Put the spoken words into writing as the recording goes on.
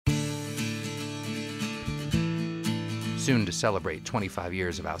Soon to celebrate 25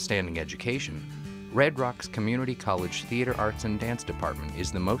 years of outstanding education, Red Rocks Community College Theater Arts and Dance Department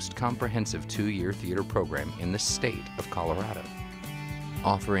is the most comprehensive two-year theater program in the state of Colorado.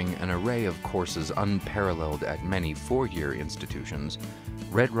 Offering an array of courses unparalleled at many four-year institutions,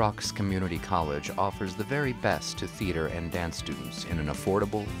 Red Rocks Community College offers the very best to theater and dance students in an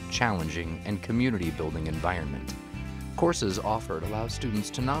affordable, challenging, and community-building environment. Courses offered allow students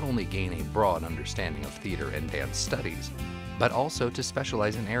to not only gain a broad understanding of theater and dance studies, but also to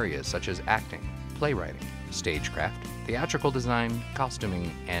specialize in areas such as acting, playwriting, stagecraft, theatrical design,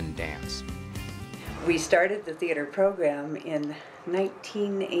 costuming, and dance. We started the theater program in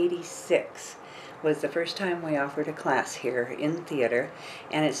 1986. Was the first time we offered a class here in theater,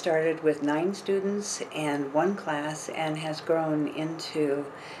 and it started with 9 students and 1 class and has grown into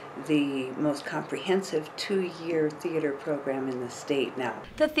the most comprehensive 2-year theater program in the state now.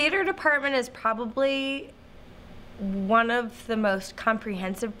 The theater department is probably one of the most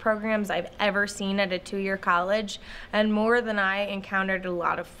comprehensive programs I've ever seen at a 2-year college, and more than I encountered a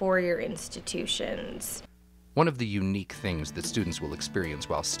lot of 4-year institutions. One of the unique things that students will experience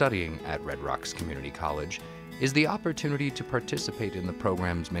while studying at Red Rocks Community College is the opportunity to participate in the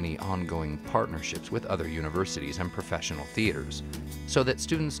program's many ongoing partnerships with other universities and professional theaters, so that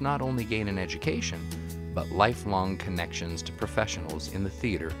students not only gain an education, but lifelong connections to professionals in the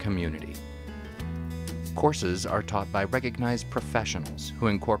theater community. Courses are taught by recognized professionals who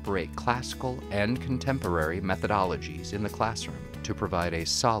incorporate classical and contemporary methodologies in the classroom to provide a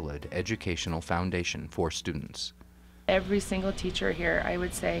solid educational foundation for students. Every single teacher here, I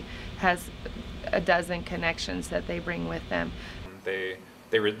would say, has a dozen connections that they bring with them. They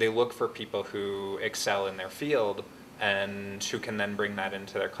look for people who excel in their field and who can then bring that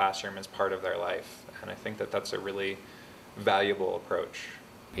into their classroom as part of their life. And I think that that's a really valuable approach.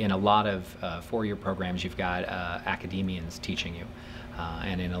 In a lot of four-year programs, you've got academians teaching you.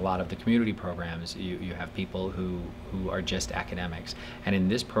 And in a lot of the community programs, you have people who are just academics. And in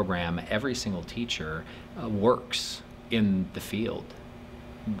this program, every single teacher works in the field.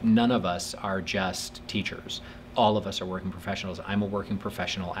 None of us are just teachers. All of us are working professionals. I'm a working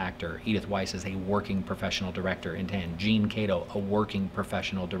professional actor. Edith Weiss is a working professional director in town. Gene Cato, a working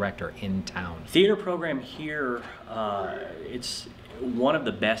professional director in town. Theater program here, it's one of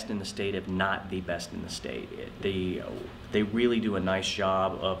the best in the state, if not the best in the state. They really do a nice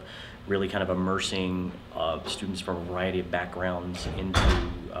job of really kind of immersing students from a variety of backgrounds into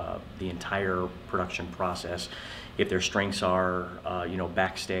the entire production process. If their strengths are,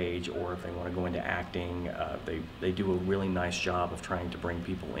 backstage, or if they want to go into acting, they do a really nice job of trying to bring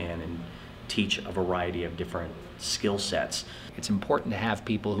people in and teach a variety of different skill sets. It's important to have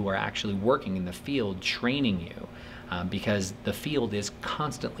people who are actually working in the field training you. Because the field is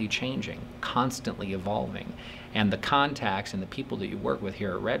constantly changing, constantly evolving. And the contacts and the people that you work with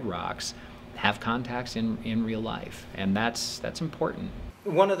here at Red Rocks have contacts in real life, and that's important.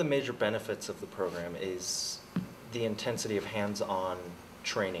 One of the major benefits of the program is the intensity of hands-on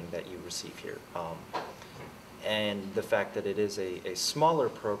training that you receive here. And the fact that it is a smaller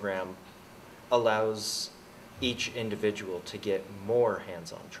program allows each individual to get more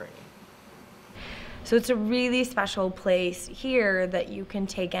hands-on training. So it's a really special place here that you can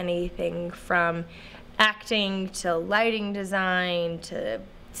take anything from acting to lighting design to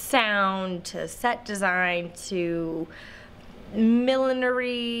sound to set design to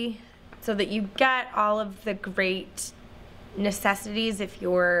millinery, so that you get all of the great necessities if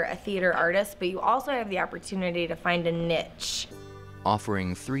you're a theater artist, but you also have the opportunity to find a niche.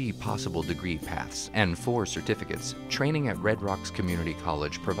 Offering 3 possible degree paths and 4 certificates, training at Red Rocks Community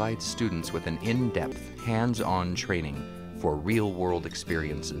College provides students with an in-depth, hands-on training for real-world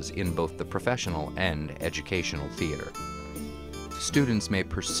experiences in both the professional and educational theater. Students may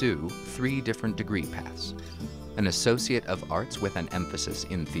pursue 3 different degree paths: an Associate of Arts with an emphasis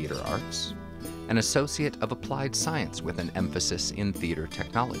in theater arts, an Associate of Applied Science with an emphasis in theater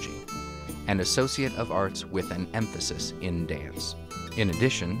technology, and Associate of Arts with an emphasis in dance. In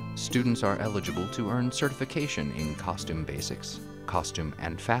addition, students are eligible to earn certification in costume basics, costume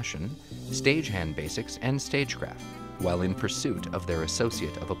and fashion, stagehand basics, and stagecraft, while in pursuit of their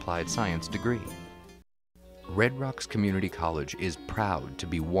Associate of Applied Science degree. Red Rocks Community College is proud to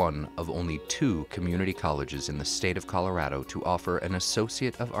be one of only 2 community colleges in the state of Colorado to offer an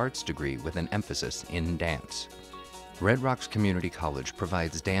Associate of Arts degree with an emphasis in dance. Red Rocks Community College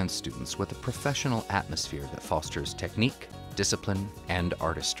provides dance students with a professional atmosphere that fosters technique, discipline, and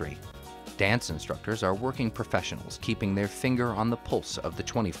artistry. Dance instructors are working professionals keeping their finger on the pulse of the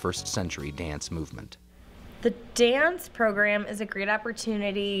 21st century dance movement. The dance program is a great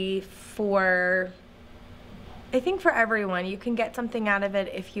opportunity for I think for everyone, you can get something out of it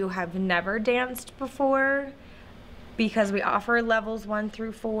if you have never danced before, because we offer levels 1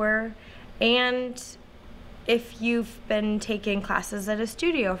 through 4, and if you've been taking classes at a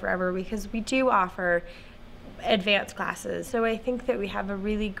studio forever, because we do offer advanced classes. So I think that we have a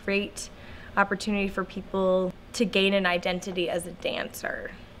really great opportunity for people to gain an identity as a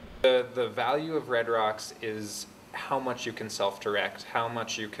dancer. The value of Red Rocks is how much you can self-direct, how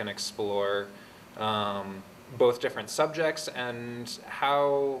much you can explore both different subjects, and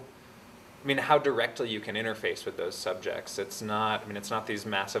how directly you can interface with those subjects. It's not these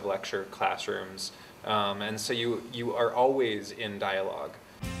massive lecture classrooms, and so you are always in dialogue.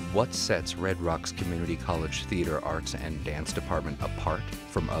 What sets Red Rocks Community College Theater Arts and Dance Department apart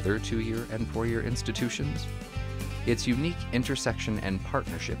from other 2-year and 4-year institutions? Its unique intersection and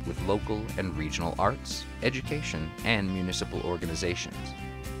partnership with local and regional arts, education, and municipal organizations.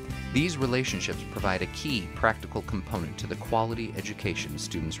 These relationships provide a key practical component to the quality education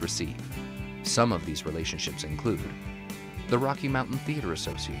students receive. Some of these relationships include the Rocky Mountain Theater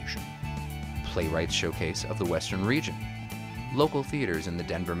Association, Playwrights Showcase of the Western Region, local theaters in the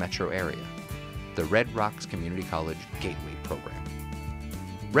Denver metro area, the Red Rocks Community College Gateway Program.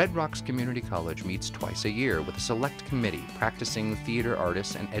 Red Rocks Community College meets twice a year with a select committee practicing theater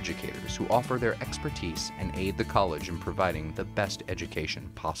artists and educators who offer their expertise and aid the college in providing the best education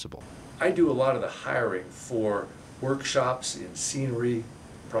possible. I do a lot of the hiring for workshops in scenery,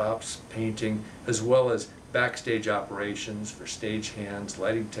 props, painting, as well as backstage operations for stagehands,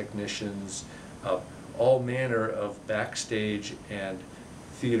 lighting technicians, all manner of backstage and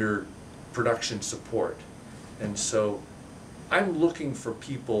theater production support. And so I'm looking for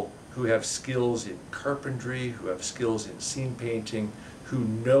people who have skills in carpentry, who have skills in scene painting, who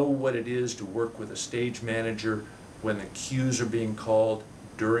know what it is to work with a stage manager when the cues are being called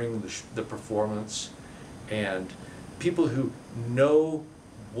during the performance, and people who know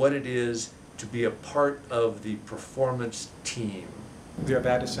what it is to be a part of the performance team. The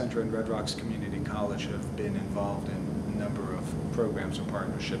Arvada Center and Red Rocks Community College have been involved in a number of programs and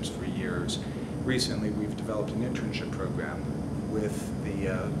partnerships for years. Recently, we've developed an internship program with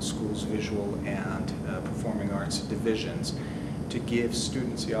the school's visual and performing arts divisions to give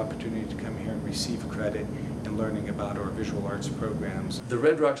students the opportunity to come here and receive credit in learning about our visual arts programs. The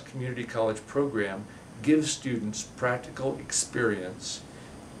Red Rocks Community College program gives students practical experience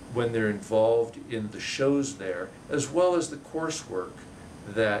when they're involved in the shows there, as well as the coursework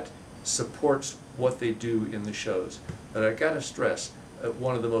that supports what they do in the shows. But I gotta stress,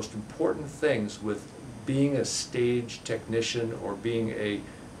 one of the most important things with being a stage technician or being a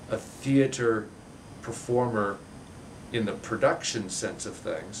theater performer in the production sense of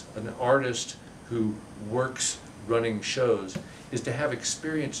things, an artist who works running shows, is to have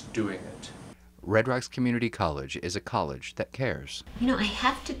experience doing it. Red Rocks Community College is a college that cares. You know, I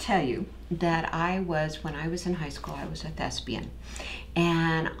have to tell you that when I was in high school, I was a thespian.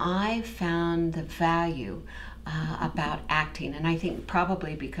 And I found the value about acting, and I think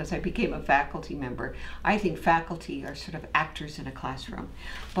probably because I became a faculty member, I think faculty are sort of actors in a classroom.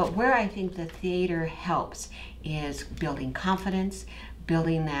 But where I think the theater helps is building confidence,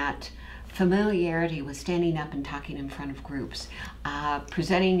 building that familiarity with standing up and talking in front of groups,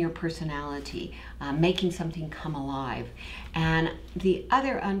 presenting your personality, making something come alive. And the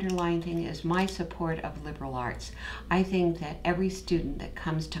other underlying thing is my support of liberal arts. I think that every student that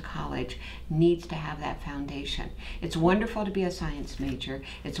comes to college needs to have that foundation. It's wonderful to be a science major.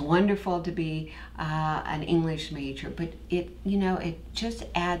 It's wonderful to be an English major, but it just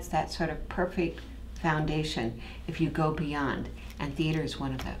adds that sort of perfect foundation if you go beyond, and theater is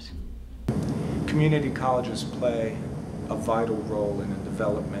one of those. Community colleges play a vital role in the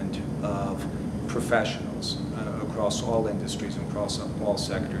development of professionals across all industries and across all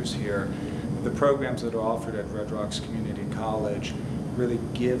sectors here. The programs that are offered at Red Rocks Community College really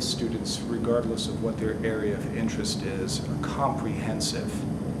give students, regardless of what their area of interest is, a comprehensive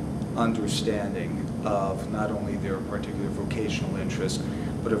understanding of not only their particular vocational interest,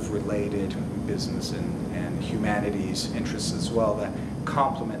 but of related business and humanities interests as well that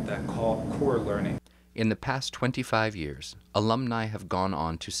complement that core learning. In the past 25 years, alumni have gone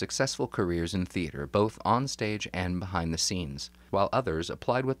on to successful careers in theater, both on stage and behind the scenes, while others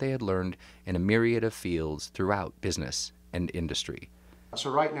applied what they had learned in a myriad of fields throughout business and industry. So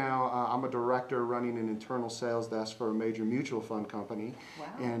right now, I'm a director running an internal sales desk for a major mutual fund company. Wow.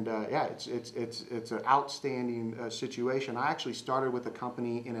 And yeah, it's an outstanding situation. I actually started with the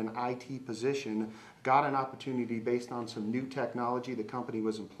company in an IT position, got an opportunity based on some new technology the company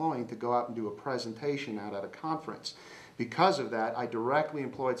was employing to go out and do a presentation out at a conference. because of that, I directly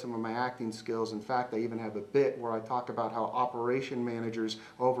employed some of my acting skills. In fact, I even have a bit where I talk about how operation managers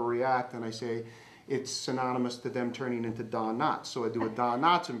overreact, and I say it's synonymous to them turning into Don Knotts. So I do a Don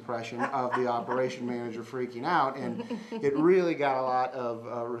Knotts impression of the operation manager freaking out, and it really got a lot of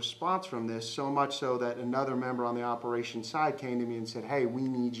response from this, so much so that another member on the operations side came to me and said, hey, we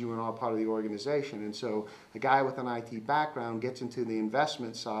need you in our part of the organization. And so a guy with an IT background gets into the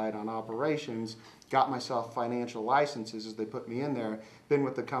investment side on operations, got myself financial licenses as they put me in there, been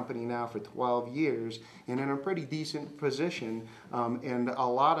with the company now for 12 years, and in a pretty decent position. And a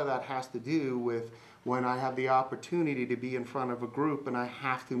lot of that has to do with when I have the opportunity to be in front of a group and I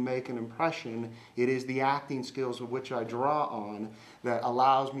have to make an impression, it is the acting skills of which I draw on that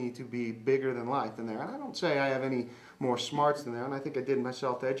allows me to be bigger than life in there. And I don't say I have any more smarts than that, and I think I did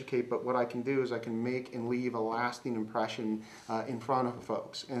myself to educate, but what I can do is I can make and leave a lasting impression in front of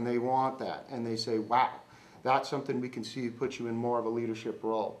folks, and they want that, and they say, wow, that's something we can see put you in more of a leadership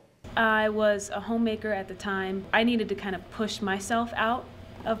role. I was a homemaker at the time. I needed to kind of push myself out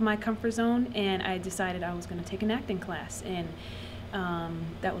of my comfort zone, and I decided I was going to take an acting class, and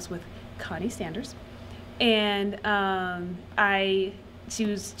that was with Connie Sanders, and she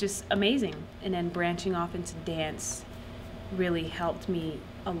was just amazing. And then branching off into dance really helped me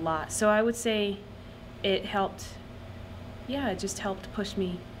a lot. So I would say it helped, yeah, it just helped push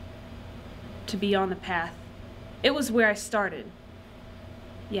me to be on the path. It was where I started,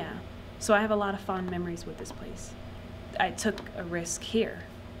 yeah. So I have a lot of fond memories with this place. I took a risk here,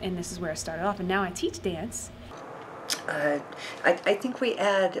 and this is where I started off, and now I teach dance. I think we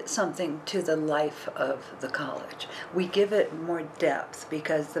add something to the life of the college. We give it more depth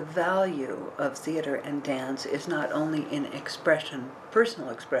because the value of theater and dance is not only in expression, personal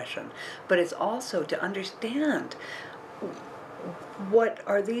expression, but it's also to understand what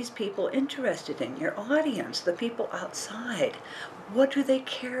are these people interested in, your audience, the people outside. What do they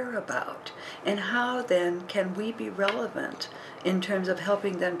care about? And how then can we be relevant in terms of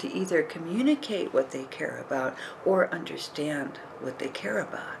helping them to either communicate what they care about or understand what they care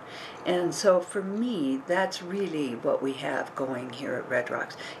about? And so for me, that's really what we have going here at Red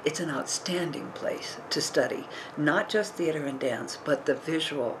Rocks. It's an outstanding place to study, not just theater and dance, but the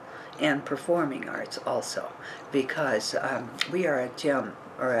visual and performing arts also, because we are a gem,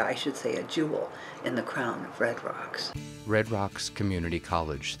 or I should say a jewel, in the crown of Red Rocks. Red Rocks Community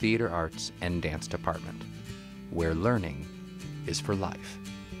College Theater Arts and Dance Department, where learning is for life.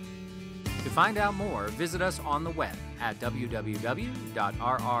 To find out more, visit us on the web at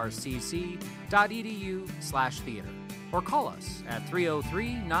www.rrcc.edu/theater or call us at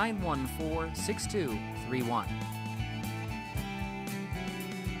 303-914-6231.